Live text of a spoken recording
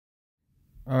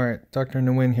All right, Dr.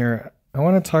 Nguyen here. I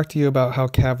want to talk to you about how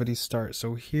cavities start.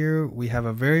 So here we have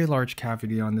a very large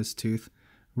cavity on this tooth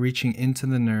reaching into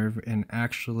the nerve and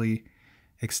actually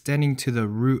extending to the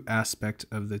root aspect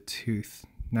of the tooth.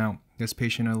 Now, this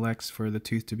patient elects for the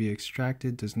tooth to be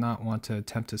extracted, does not want to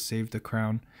attempt to save the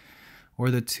crown or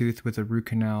the tooth with a root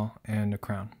canal and a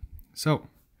crown. So,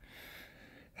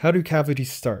 how do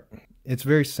cavities start? It's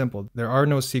very simple. There are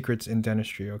no secrets in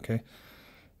dentistry, okay?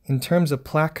 In terms of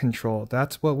plaque control,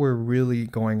 that's what we're really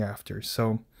going after.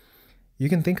 So you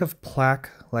can think of plaque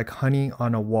like honey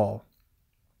on a wall.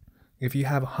 If you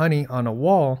have honey on a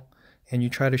wall and you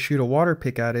try to shoot a water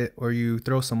pick at it, or you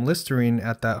throw some Listerine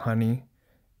at that honey,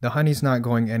 the honey's not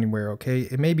going anywhere, okay?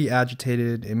 It may be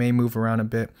agitated, it may move around a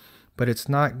bit, but it's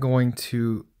not going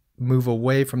to move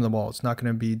away from the wall. It's not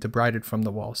going to be debrided from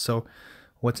the wall. So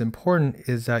what's important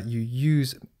is that you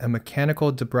use a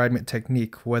mechanical debridement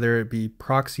technique, whether it be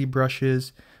proxy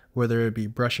brushes, whether it be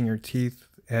brushing your teeth,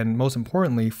 and most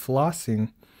importantly,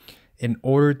 flossing, in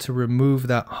order to remove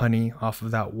that honey off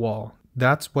of that wall.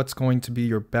 That's what's going to be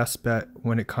your best bet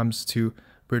when it comes to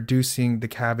reducing the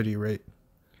cavity rate.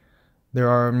 There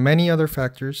are many other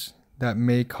factors that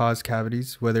may cause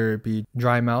cavities, whether it be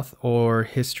dry mouth or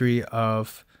history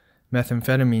of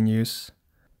methamphetamine use.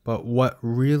 But what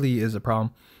really is a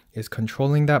problem is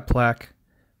controlling that plaque,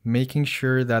 making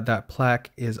sure that that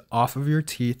plaque is off of your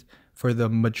teeth for the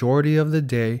majority of the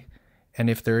day. And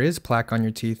if there is plaque on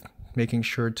your teeth, making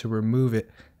sure to remove it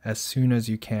as soon as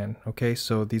you can. Okay,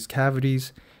 so these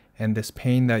cavities and this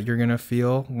pain that you're going to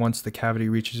feel once the cavity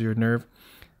reaches your nerve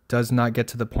does not get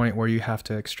to the point where you have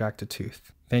to extract a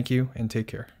tooth. Thank you and take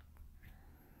care.